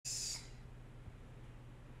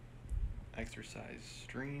exercise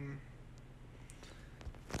stream.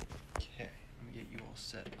 Okay, let me get you all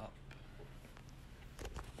set up.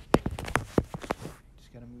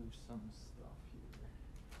 Just gotta move some stuff here.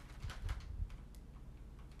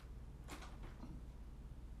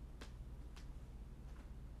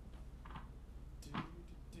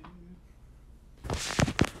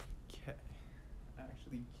 Okay, I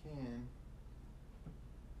actually can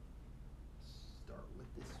start with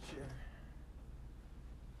this chair.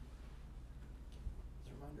 As a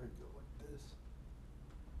reminder, I'd go like this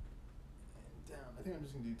and down. I think I'm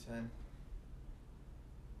just gonna do 10.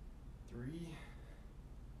 3,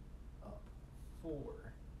 up,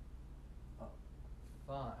 4, up,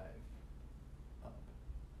 5, up,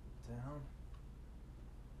 down,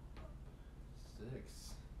 up,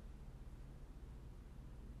 6,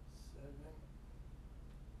 7,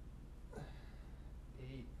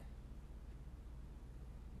 8,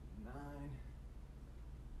 9.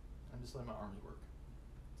 I'm just letting my arms work.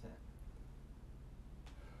 10.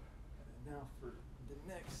 And now for the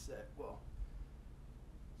next set, well,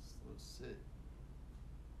 slow sit,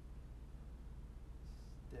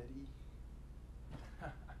 steady. I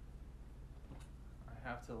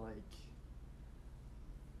have to like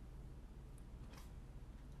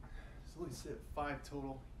slowly sit 5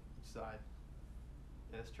 total each side.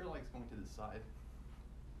 Yeah, this chair likes going to the side.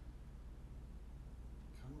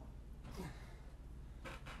 Come on.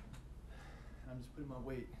 I'm just putting my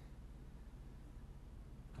weight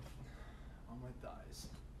on my thighs. Let's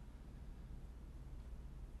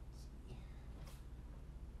see.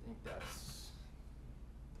 I think that's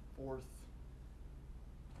the 4th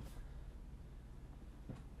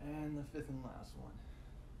and the 5th and last one.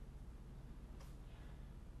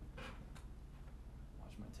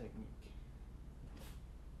 Watch my technique.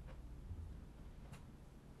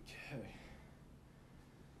 Okay.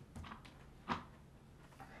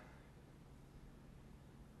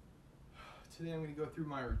 Today I'm going to go through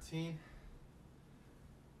my routine.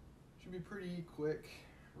 Should be pretty quick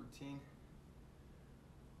routine.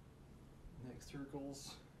 Neck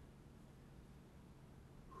circles.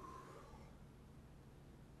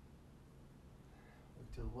 Look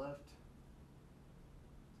to the left,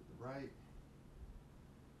 to the right,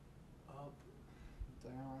 up,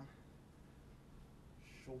 down,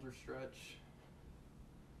 shoulder stretch.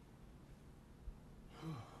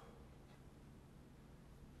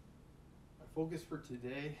 My focus for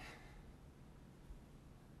today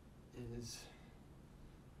is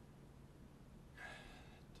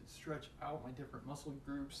to stretch out my different muscle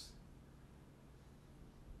groups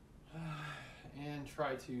and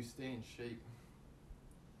try to stay in shape.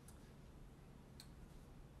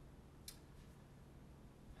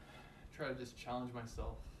 Try to just challenge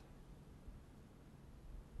myself.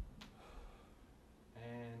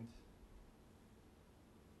 And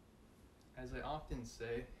as I often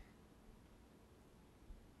say,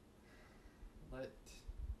 let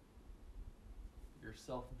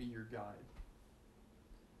yourself be your guide.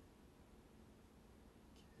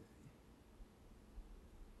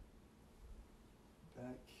 Okay.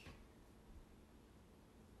 Back.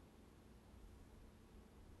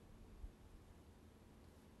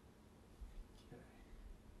 Okay.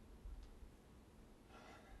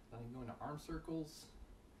 Then I go into arm circles.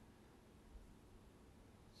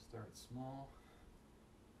 Start small.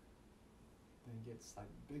 Then get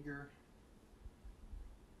slightly bigger.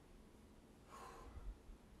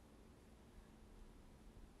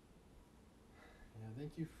 Yeah,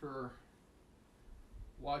 thank you for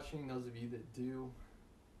watching, those of you that do.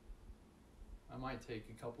 I might take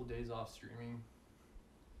a couple days off streaming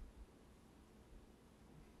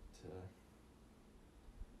to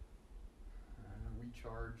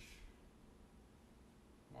recharge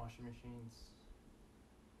washing machines.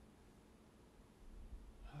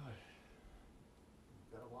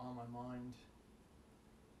 Got a lot on my mind.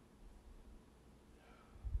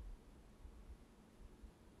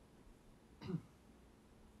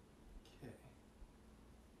 Okay.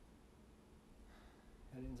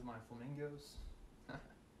 Head into my flamingos. Yeah.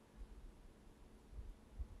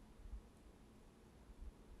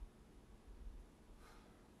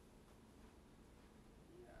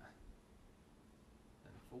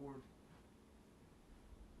 And forward.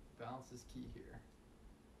 Balance is key here.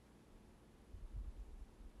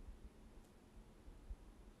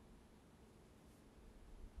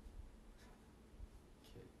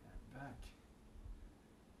 Okay, and back.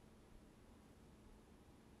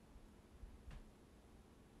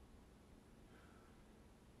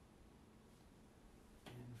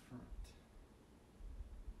 In front.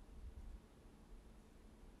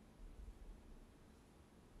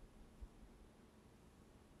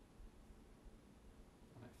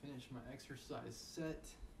 When I finish my exercise set,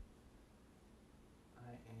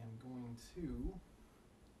 I am going to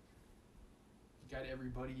guide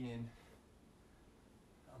everybody in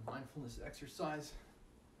a mindfulness exercise.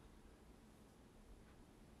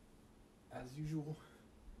 As usual.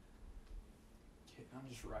 Okay, I'm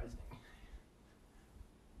just rising.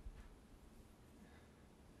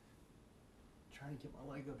 Trying to get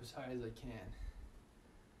my leg up as high as I can.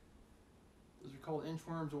 Those are called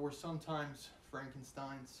inchworms or sometimes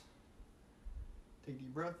Frankensteins. Take a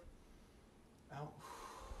deep breath. Out.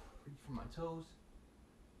 Reach for my toes.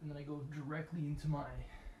 And then I go directly into my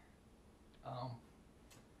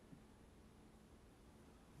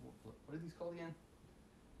what are these called again?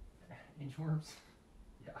 Inchworms.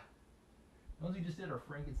 Yeah. The ones we just did are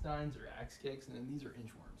Frankensteins or axe kicks, and then these are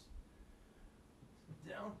inchworms.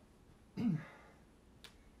 Down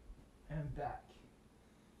and back.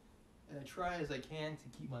 And I try as I can to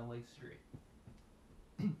keep my legs straight.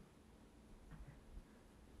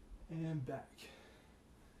 And back.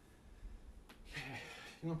 Okay,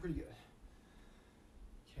 feeling pretty good.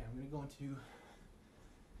 Okay, I'm gonna go into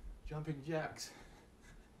jumping jacks.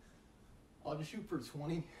 I'll just shoot for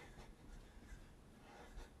 20.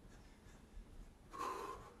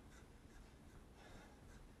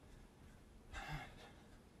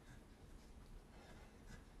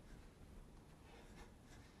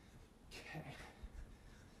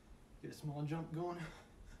 Get a small jump going,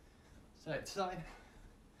 side to side,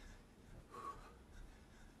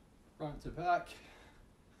 front to back,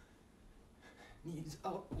 knees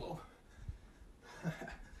up, whoa,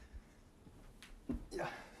 yeah,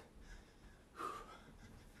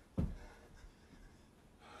 okay,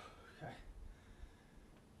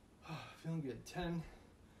 feeling good, 10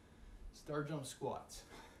 star jump squats,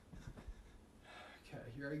 okay,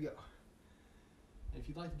 here I go, and if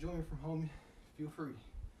you'd like to join me from home, feel free.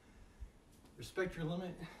 Respect your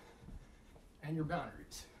limit and your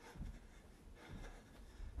boundaries.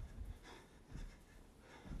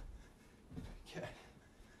 Okay.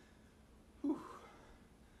 Whew.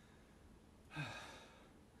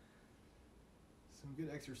 Some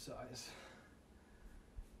good exercise.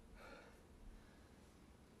 I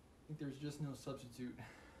think there's just no substitute.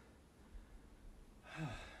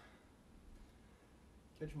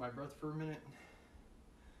 Catch my breath for a minute.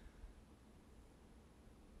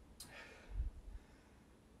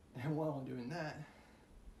 And while I'm doing that,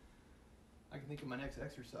 I can think of my next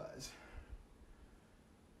exercise.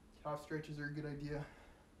 Calf stretches are a good idea.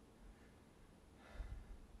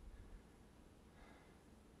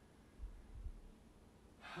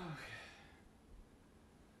 Okay.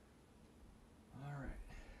 All right.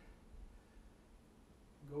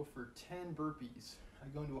 Go for 10 burpees. I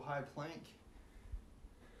go into a high plank.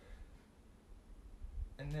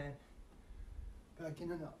 And then back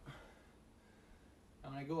in and up.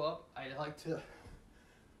 And when I go up, I like to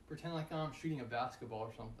pretend like I'm shooting a basketball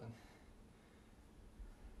or something.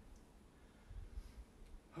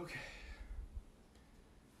 Okay.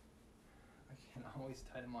 I can always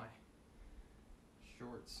tie to my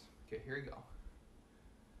shorts. Okay, here we go.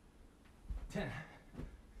 10.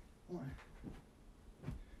 1,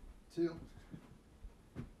 2,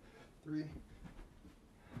 3,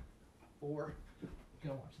 4.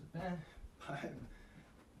 Gotta watch the bend. 5.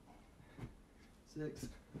 6,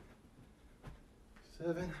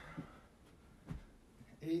 7,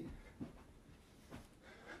 8,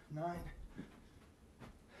 9,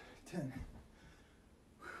 10.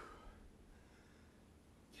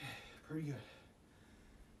 Okay, pretty good.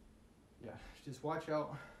 Yeah, just watch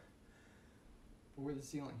out for the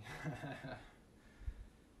ceiling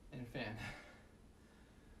and fan.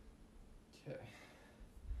 Okay.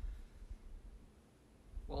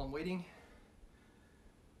 While I'm waiting,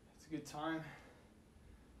 it's a good time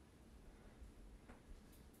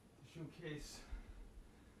showcase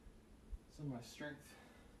some of my strength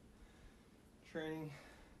training.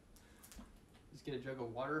 Just get a jug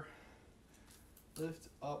of water, lift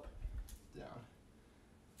up, down,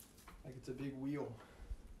 like it's a big wheel.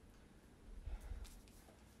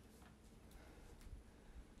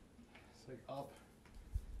 It's like up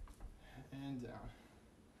and down,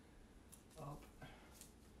 up,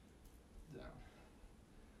 down.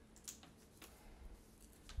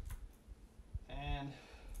 And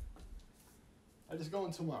I just go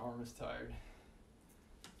until my arm is tired.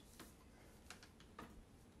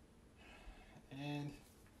 And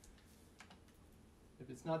if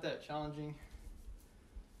it's not that challenging,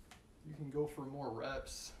 you can go for more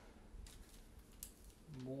reps,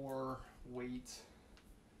 more weight.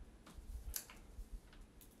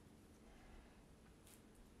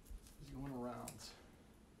 Just going around,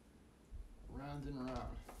 round and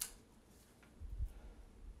round.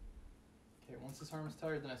 Once this arm is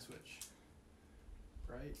tired, then I switch.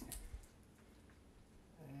 Right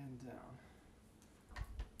and down.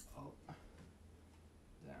 Up,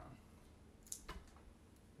 down.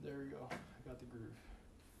 There we go. I got the groove.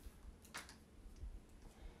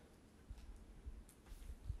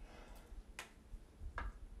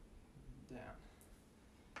 Down.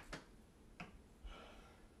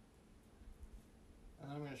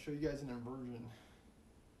 And I'm going to show you guys an inversion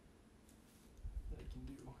that I can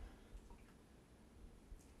do.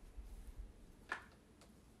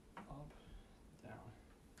 Up, down.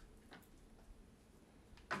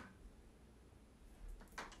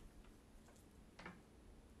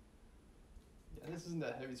 Yeah, this isn't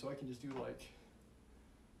that heavy, so I can just do like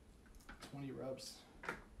 20 reps.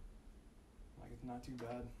 Like, it's not too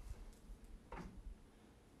bad.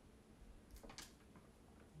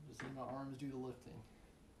 Just let my arms do the lifting.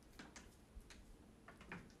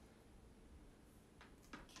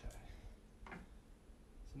 Okay.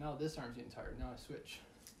 So now this arm's getting tired. Now I switch.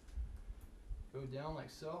 Go down like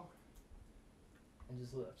so, and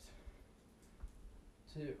just lift.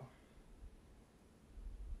 2.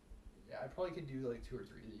 Yeah, I probably could do like 2 or 3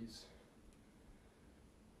 of these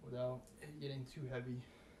without it getting too heavy.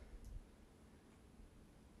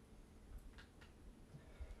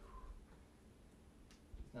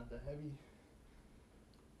 It's not that heavy,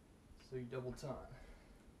 so you double time.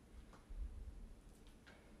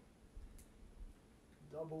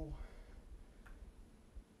 Double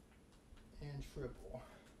and triple.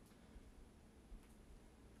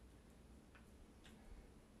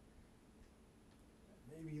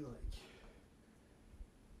 Maybe like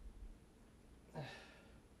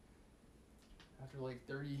after like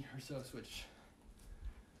 30 or so, switch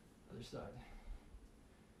other side.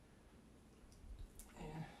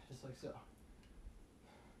 And just like so.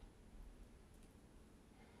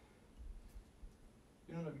 If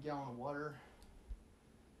you don't have a gallon of water,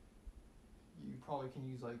 you probably can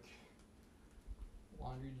use like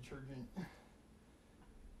laundry detergent.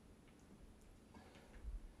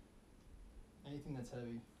 Anything that's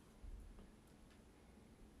heavy.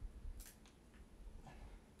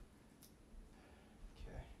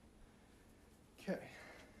 Okay. Okay.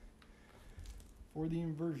 For the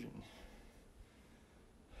inversion,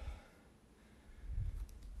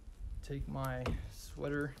 take my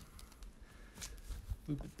sweater,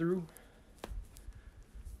 loop it through,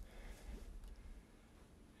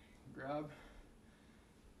 grab,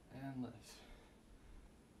 and lift.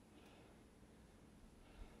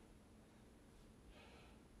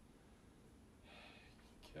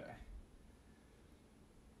 Okay.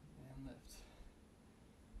 And lift.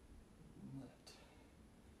 And lift.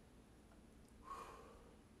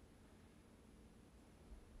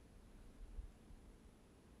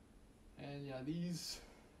 And yeah, these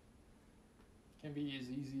can be as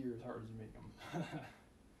easy or as hard as you make them.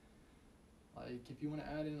 Like, if you want to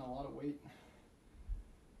add in a lot of weight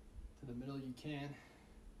to the middle, you can.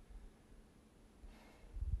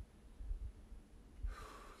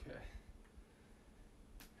 Okay.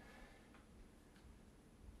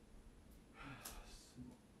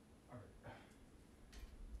 All right.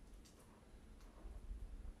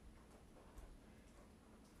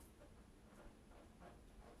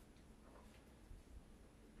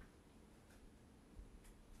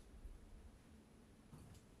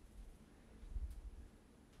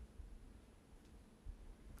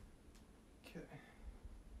 Okay.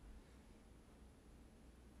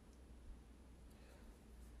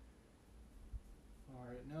 All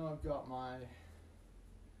right, now I've got my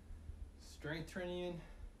strength training in.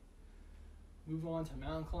 Move on to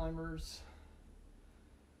mountain climbers,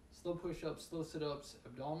 slow push-ups, slow sit-ups,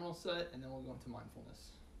 abdominal set, and then we'll go into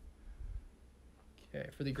mindfulness. Okay,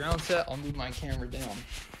 for the ground set, I'll move my camera down,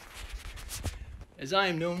 as I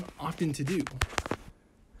am known often to do.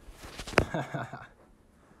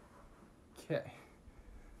 Okay,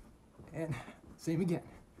 and same again.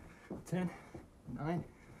 10, 9,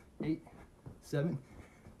 8, 7,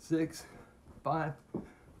 6, 5,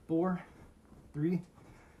 4, 3,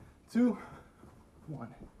 2,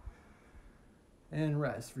 1. And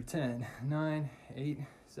rest for 10, 9, 8,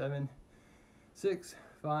 7, 6,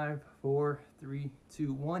 5, 4, 3,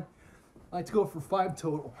 2, 1. I like to go for 5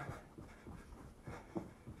 total.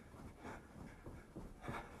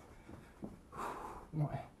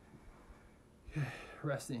 One. Okay,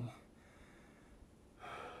 resting.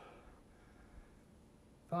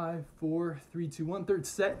 5, 4, 3, 2, 1. Third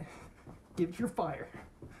set. Give it your fire.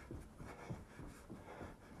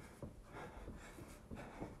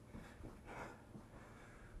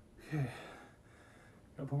 Okay.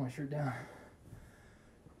 Gotta put my shirt down.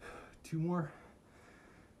 2 more.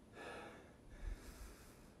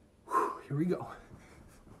 Here we go.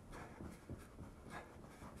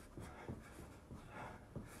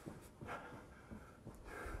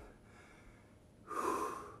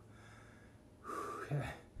 Okay.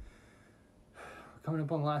 We're coming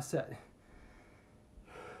up on the last set.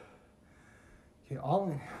 Okay, all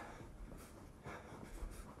in.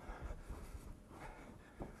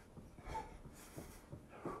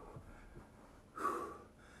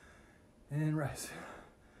 And rest.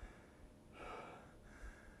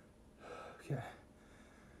 Okay.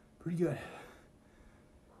 Pretty good.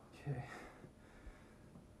 Okay.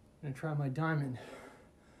 I'm gonna try my diamond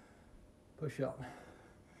push up.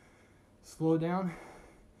 Slow down.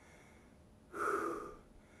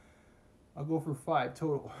 I'll go for 5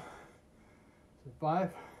 total. So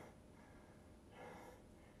 5.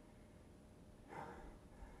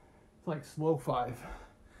 It's like slow 5.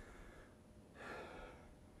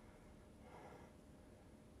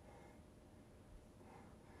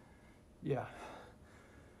 Yeah.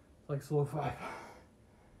 It's like slow 5.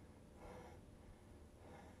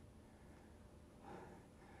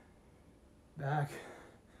 Back.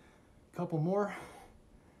 Couple more.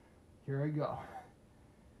 Here I go.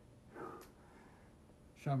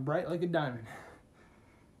 Shine bright like a diamond.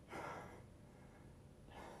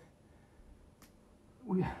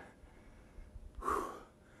 Yeah.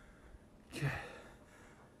 Okay.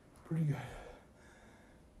 Pretty good.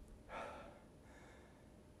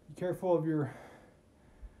 Be careful of your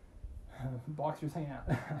boxers hanging out.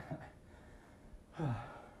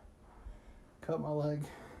 Cut my leg.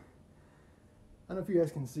 I don't know if you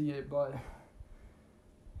guys can see it, but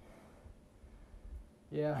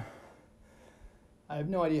yeah, I have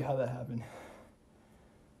no idea how that happened.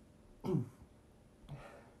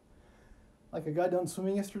 Like, I got done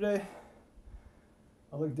swimming yesterday.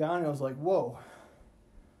 I looked down and I was like, whoa,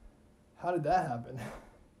 how did that happen?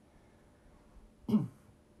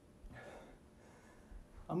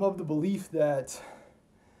 I'm of the belief that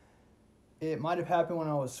it might have happened when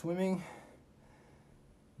I was swimming,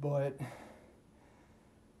 but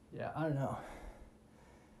yeah, I don't know.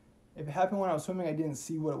 If it happened when I was swimming, I didn't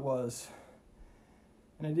see what it was,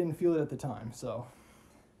 and I didn't feel it at the time, so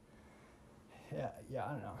yeah,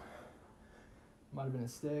 I don't know. Might have been a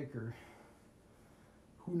stick, or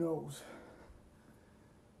who knows.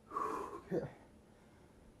 Okay.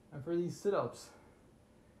 And for these sit-ups,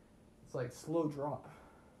 it's like slow drop.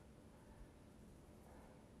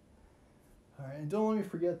 All right, and don't let me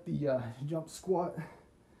forget the jump squat.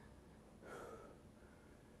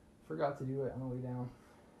 Forgot to do it on the way down.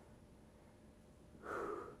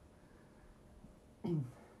 And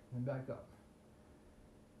back up.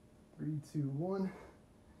 3, 2, 1,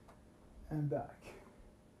 and back.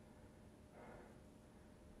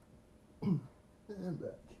 And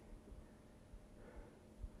back.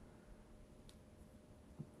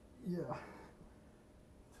 Yeah.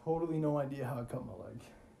 Totally no idea how I cut my leg.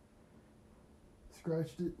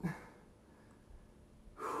 Scratched it.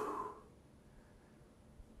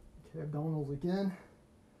 Okay, abdominals again.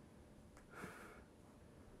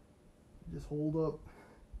 Just hold up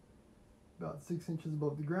about 6 inches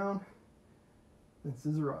above the ground, then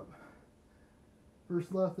scissor up.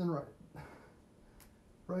 First left, then right.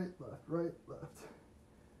 Right, left, right, left.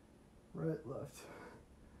 Right, left.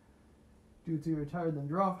 Do it till you're tired, then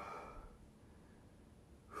drop.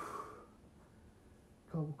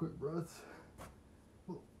 Couple quick breaths.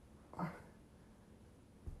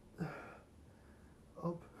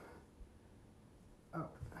 Up,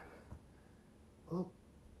 out, up,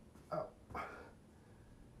 out.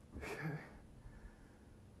 Okay.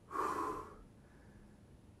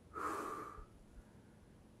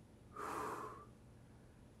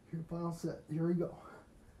 Here, final set. Here we go.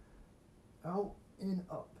 Out and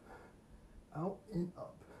up. Out and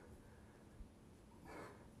up.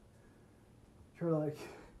 Try to like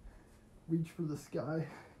reach for the sky.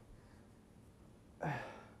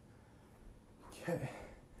 Okay.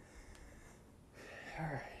 All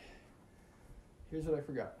right. Here's what I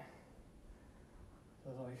forgot. I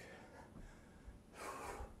was like,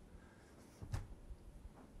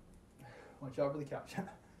 watch out for the couch.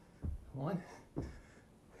 1,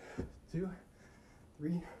 2,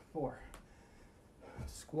 3, 4.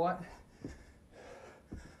 Squat.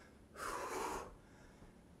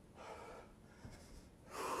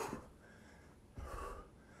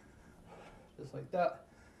 Just like that.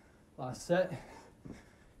 Last set.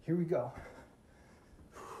 Here we go.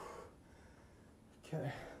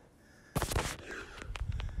 Okay.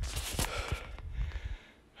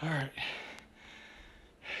 All right.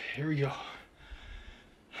 Here we go.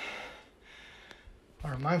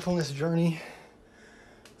 Our mindfulness journey.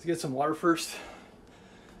 Let's get some water first.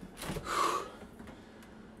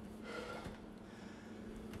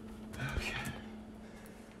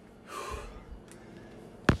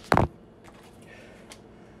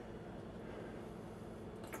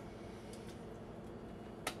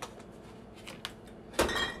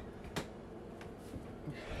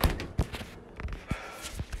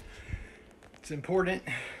 it's important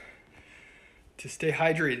to stay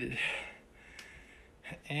hydrated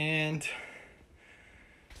and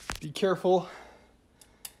be careful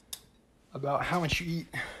about how much you eat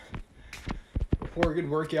before a good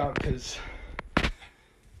workout, because if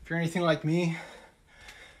you're anything like me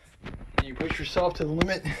and you push yourself to the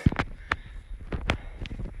limit,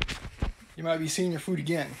 you might be seeing your food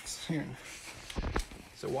again soon.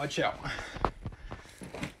 So watch out.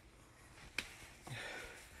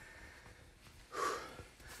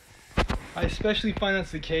 I especially find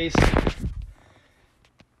that's the case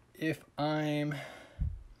if I'm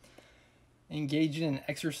engaging in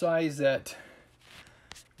exercise that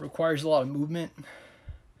requires a lot of movement.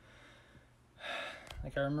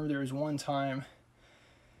 Like I remember there was one time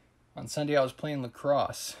on Sunday I was playing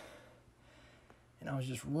lacrosse, and I was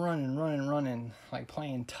just running, like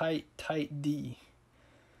playing tight D.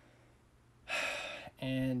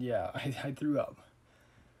 And yeah, I threw up.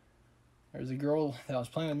 There was a girl that I was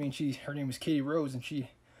playing with me, and her name was Katie Rose, and she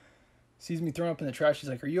sees me throwing up in the trash. She's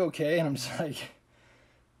like, "Are you okay?" And I'm just like,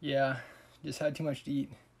 "Yeah, just had too much to eat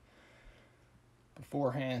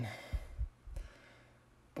beforehand."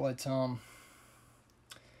 But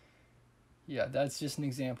yeah, that's just an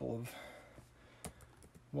example of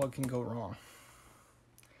what can go wrong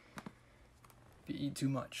if you eat too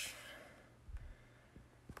much.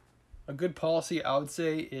 A good policy, I would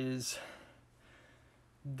say, is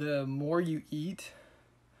the more you eat,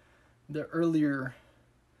 the earlier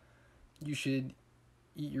you should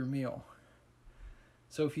eat your meal.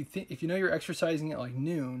 So if you know you're exercising at like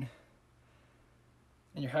noon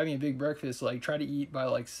and you're having a big breakfast, like try to eat by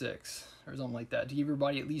like 6 or something like that, to give your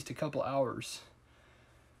body at least a couple hours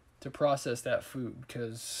to process that food,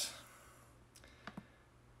 because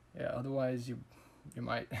yeah, otherwise you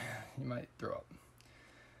might throw up.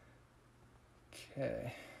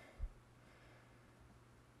 Okay.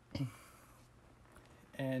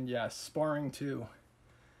 And yeah, sparring too.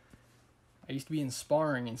 I used to be in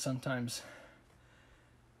sparring, and sometimes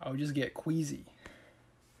I would just get queasy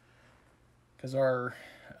because our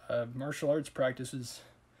martial arts practice was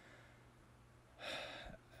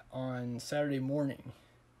on Saturday morning,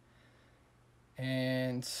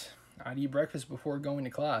 and I'd eat breakfast before going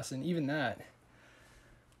to class. And even that,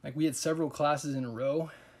 like, we had several classes in a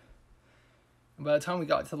row, and by the time we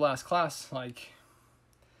got to the last class, like,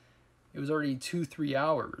 it was already 2-3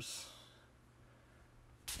 hours,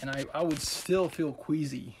 and I would still feel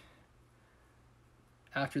queasy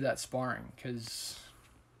after that sparring, because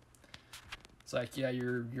it's like, yeah,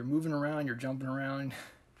 you're moving around, you're jumping around.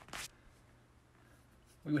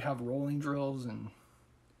 We would have rolling drills, and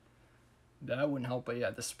that wouldn't help. But yeah,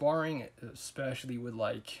 the sparring especially would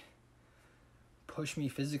like push me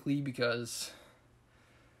physically, because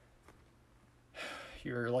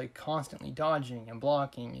you're like constantly dodging and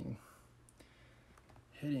blocking and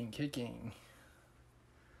hitting, kicking,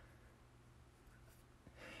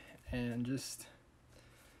 and just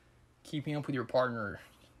keeping up with your partner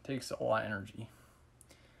takes a lot of energy,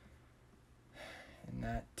 and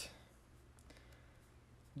that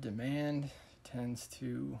demand tends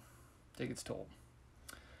to take its toll.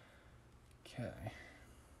 Okay,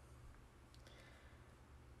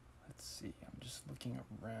 let's see, I'm just looking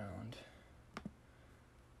around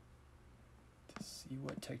to see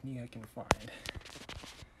what technique I can find.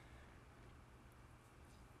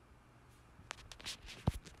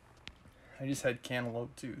 I just had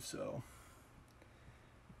cantaloupe too, so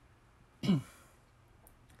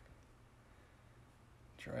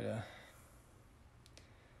try to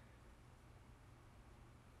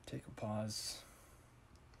take a pause.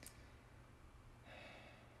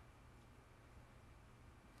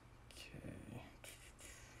 Okay.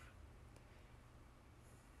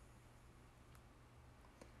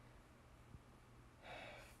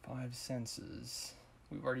 5 senses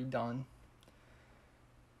we've already done.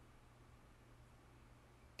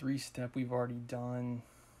 3-step we've already done.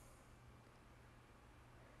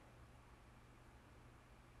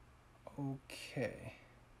 Okay.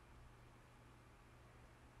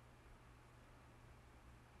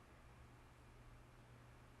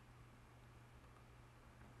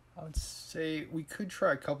 I would say we could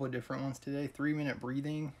try a couple of different ones today. 3-minute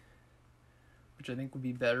breathing, which I think would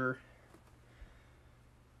be better.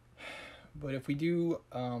 But if we do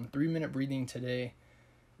 3-minute breathing today,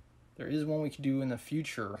 there is one we could do in the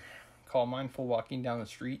future called mindful walking down the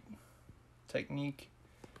street technique.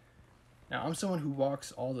 Now, I'm someone who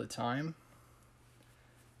walks all the time,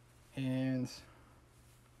 and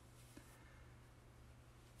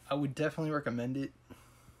I would definitely recommend it,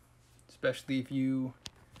 especially if you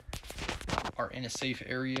are in a safe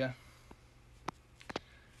area.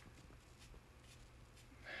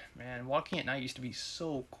 man. Walking at night used to be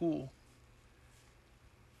so cool.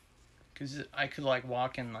 Because I could like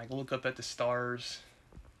walk and like look up at the stars.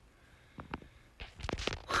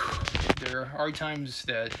 There are times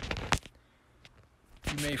that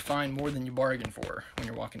you may find more than you bargain for when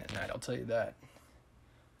you're walking at night, I'll tell you that.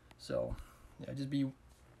 So, yeah, just be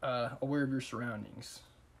aware of your surroundings.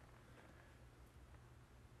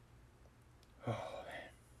 Oh,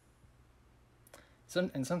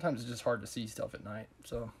 man. And sometimes it's just hard to see stuff at night,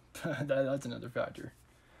 so that's another factor.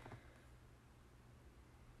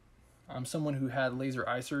 I'm someone who had laser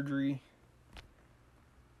eye surgery,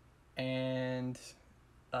 and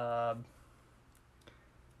at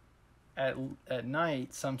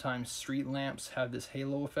night, sometimes street lamps have this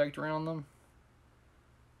halo effect around them,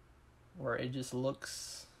 where it just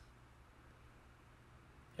looks,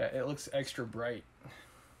 it looks extra bright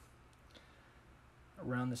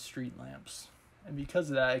around the street lamps. And because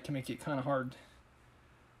of that, it can make it kind of hard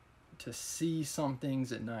to see some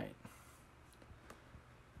things at night.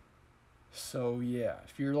 So yeah,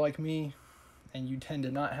 if you're like me and you tend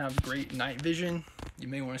to not have great night vision, you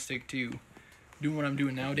may want to stick to doing what I'm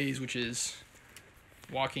doing nowadays, which is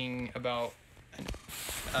walking about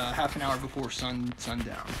half an hour before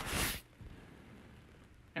sundown.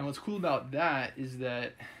 And what's cool about that is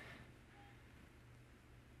that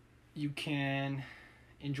you can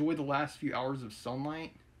enjoy the last few hours of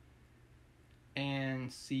sunlight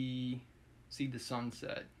and see the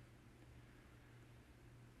sunset,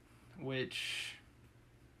 which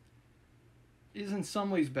is in some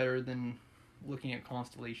ways better than looking at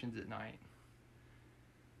constellations at night.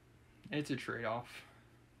 It's a trade-off.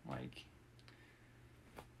 Like,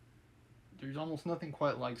 there's almost nothing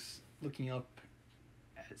quite like looking up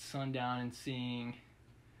at sundown and seeing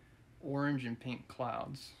orange and pink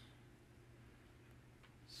clouds.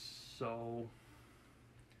 So,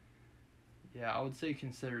 yeah, I would say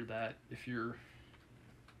consider that if you're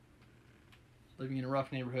living in a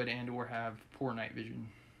rough neighborhood and or have poor night vision.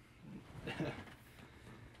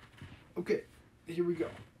 Okay, here we go.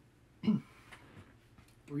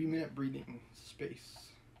 3-minute breathing space.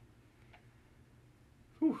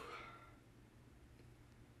 Whew.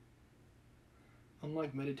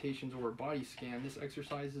 Unlike meditations or a body scan, this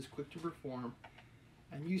exercise is quick to perform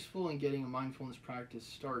and useful in getting a mindfulness practice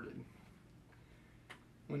started.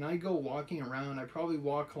 When I go walking around, I probably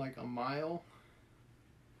walk like a mile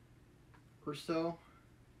or so.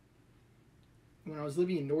 When I was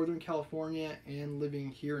living in Northern California and living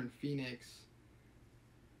here in Phoenix,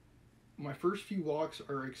 my first few walks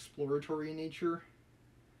are exploratory in nature.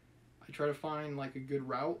 I try to find like a good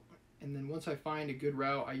route, and then once I find a good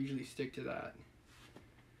route, I usually stick to that.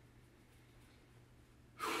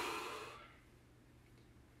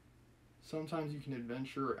 Sometimes you can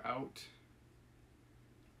adventure out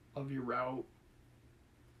of your route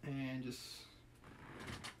and just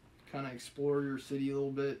kind of explore your city a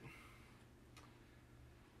little bit.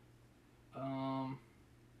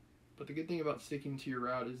 But the good thing about sticking to your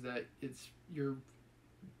route is that you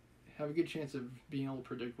have a good chance of being able to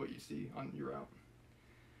predict what you see on your route.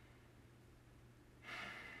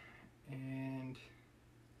 And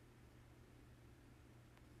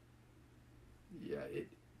yeah,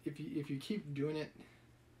 if you keep doing it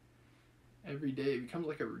every day, it becomes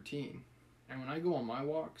like a routine. And when I go on my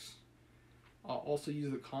walks, I'll also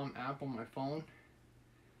use the Calm app on my phone,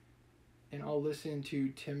 and I'll listen to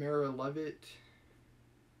Tamara Levitt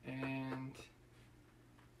and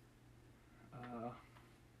oh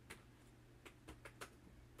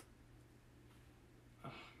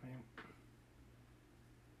man,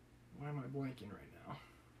 why am I blanking right now?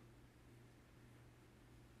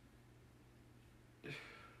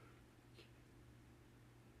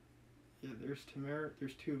 Yeah, there's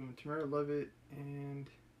two of them, Tamara Levitt and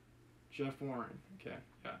Jeff Warren. Okay,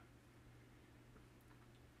 yeah.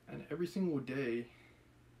 And every single day,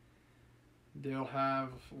 they'll have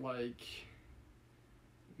like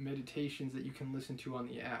meditations that you can listen to on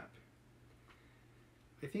the app.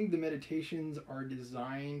 I think the meditations are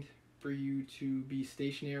designed for you to be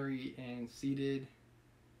stationary and seated,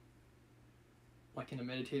 like in a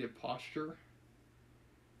meditative posture.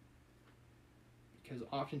 Because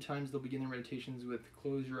oftentimes they'll begin their meditations with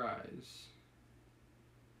close your eyes,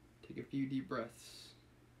 take a few deep breaths.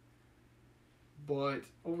 But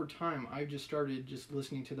over time, I've just started just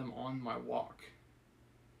listening to them on my walk.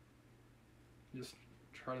 Just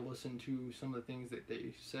try to listen to some of the things that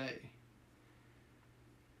they say.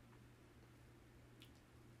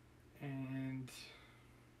 And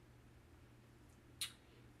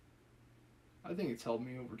I think it's helped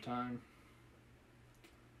me over time.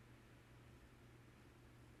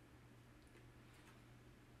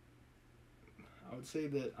 I would say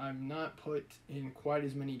that I'm not put in quite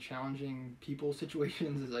as many challenging people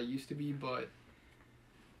situations as I used to be, but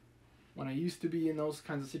when I used to be in those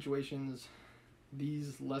kinds of situations,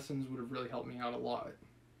 these lessons would have really helped me out a lot.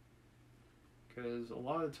 Because a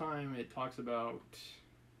lot of the time they talk about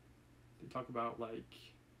like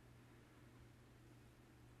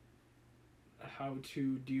how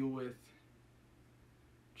to deal with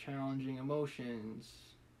challenging emotions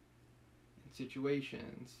and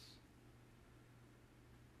situations.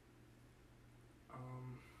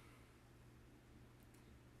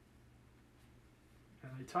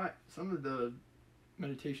 And they tie some of the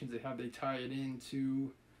meditations they tie it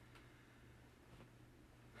into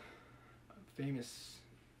famous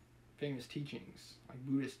teachings, like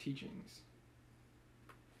Buddhist teachings.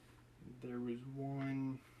 There was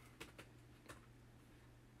one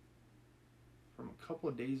from a couple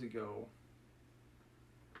of days ago,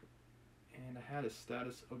 and I had a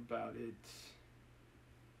status about it.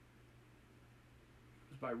 It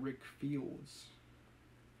was by Rick Fields.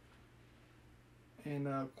 And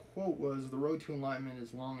the quote was, "The road to enlightenment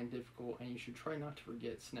is long and difficult, and you should try not to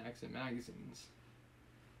forget snacks and magazines."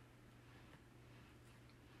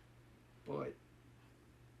 But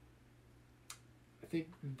I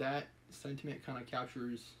think that sentiment kind of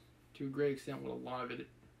captures, to a great extent, what a lot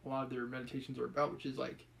of their meditations are about, which is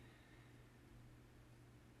like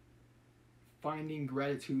finding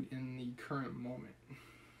gratitude in the current moment.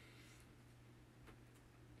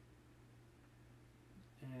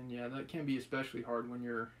 And yeah, that can be especially hard when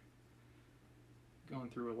you're going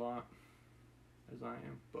through a lot, as I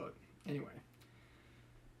am. But anyway,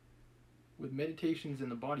 with meditations and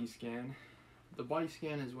the body scan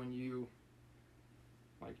is when you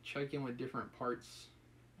like check in with different parts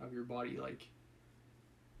of your body, like,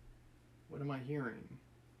 what am I hearing?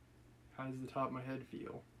 How does the top of my head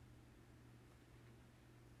feel?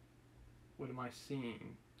 What am I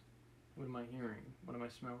seeing? What am I hearing? What am I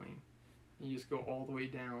smelling? And you just go all the way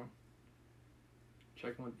down,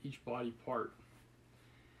 checking with each body part.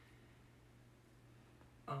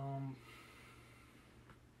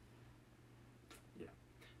 Yeah,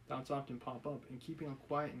 thoughts often pop up, and keeping a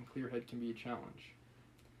quiet and clear head can be a challenge.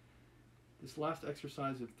 This last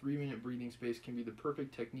exercise of 3-minute breathing space can be the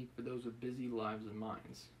perfect technique for those with busy lives and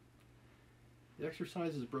minds. The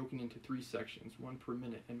exercise is broken into 3 sections, 1 per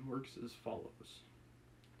minute, and works as follows.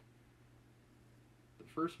 The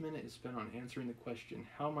first minute is spent on answering the question,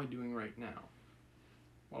 how am I doing right now?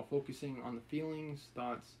 While focusing on the feelings,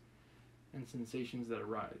 thoughts, and sensations that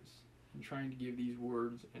arise, and trying to give these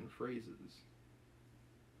words and phrases.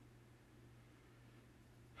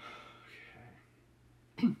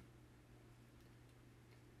 Okay.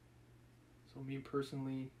 So me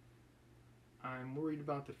personally, I'm worried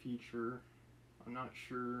about the future. I'm not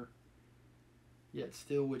sure yet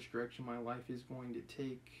still which direction my life is going to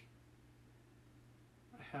take.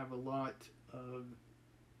 I have a lot of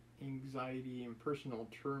anxiety and personal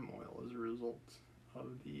turmoil as a result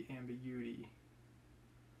of the ambiguity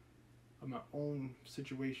of my own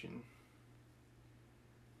situation.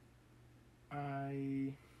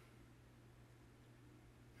 I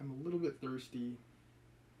am a little bit thirsty,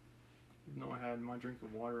 even though I had my drink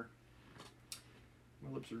of water. My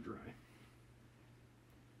lips are dry.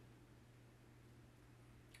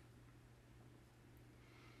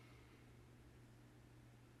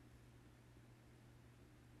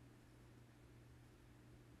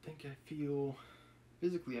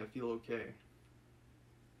 I feel okay.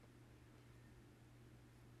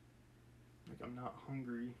 Like I'm not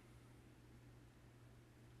hungry.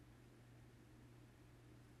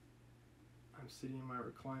 I'm sitting in my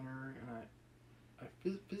recliner,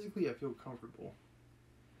 and physically I feel comfortable.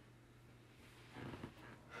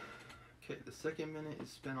 Okay, the second minute is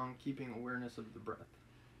spent on keeping awareness of the breath.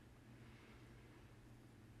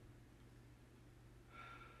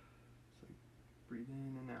 It's like breathe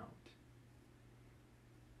in and out.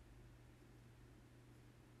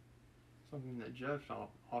 Something that Jeff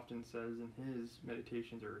often says in his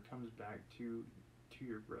meditations, or comes back to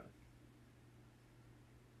your breath.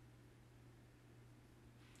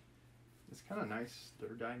 It's kind of nice,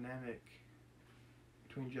 their dynamic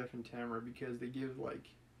between Jeff and Tamara, because they give like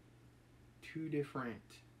 2 different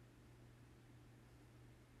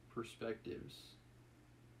perspectives.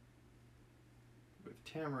 With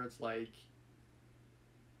Tamara, it's like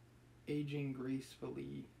aging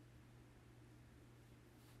gracefully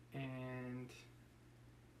and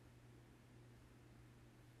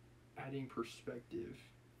adding perspective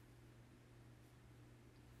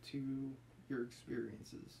to your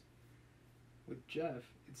experiences. With Jeff,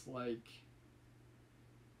 it's like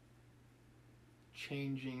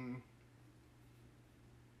changing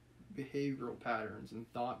behavioral patterns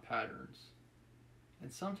and thought patterns.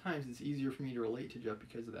 And sometimes it's easier for me to relate to Jeff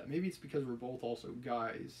because of that. Maybe it's because we're both also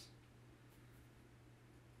guys.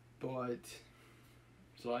 But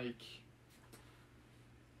it's like,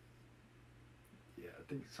 yeah, I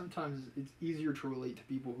think sometimes it's easier to relate to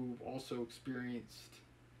people who've also experienced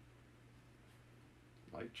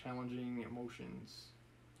like challenging emotions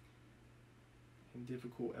and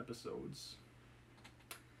difficult episodes.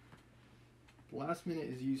 The last minute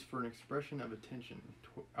is used for an expression of attention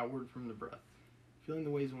outward from the breath, feeling the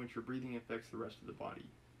ways in which your breathing affects the rest of the body.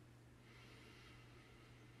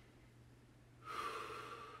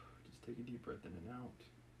 Just take a deep breath in and out.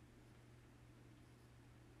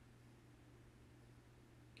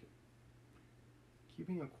 Okay.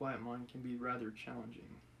 Keeping a quiet mind can be rather challenging.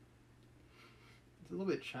 It's a little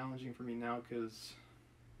bit challenging for me now because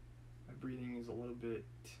my breathing is a little bit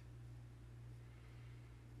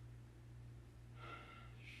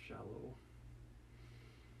shallow.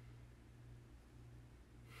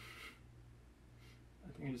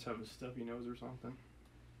 I think I just have a stuffy nose or something.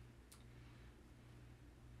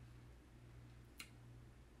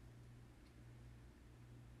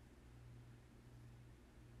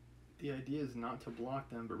 The idea is not to block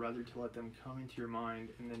them, but rather to let them come into your mind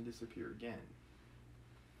and then disappear again.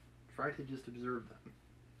 Try to just observe them.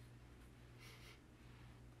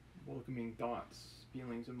 Welcoming thoughts,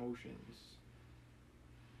 feelings, emotions.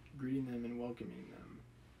 Greeting them and welcoming them.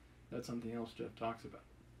 That's something else Jeff talks about.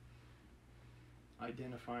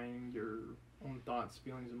 Identifying your own thoughts,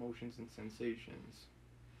 feelings, emotions, and sensations.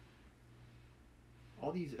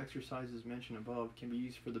 All these exercises mentioned above can be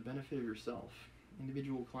used for the benefit of yourself,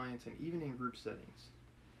 individual clients, and even in group settings.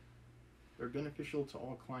 They're beneficial to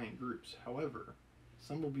all client groups. However,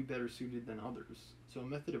 some will be better suited than others, so a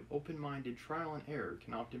method of open-minded trial and error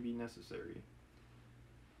can often be necessary.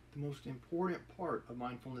 The most important part of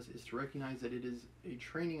mindfulness is to recognize that it is a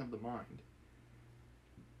training of the mind.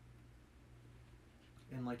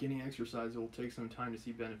 And like any exercise, it will take some time to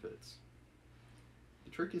see benefits.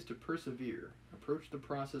 The trick is to persevere, approach the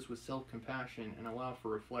process with self-compassion, and allow for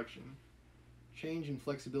reflection, change, and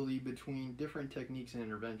flexibility between different techniques and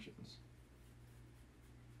interventions.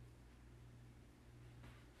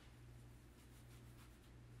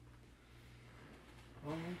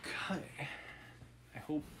 Okay. I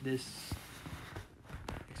hope this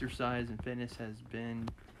exercise and fitness has been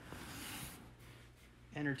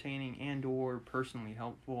entertaining and or personally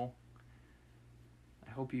helpful.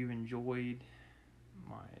 I hope you've enjoyed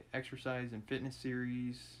my exercise and fitness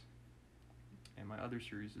series and my other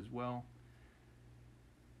series as well.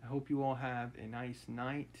 I hope you all have a nice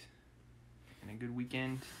night and a good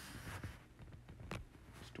weekend.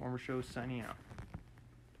 Stormer Show signing out.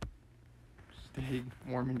 Stay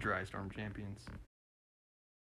warm and dry, Storm Champions.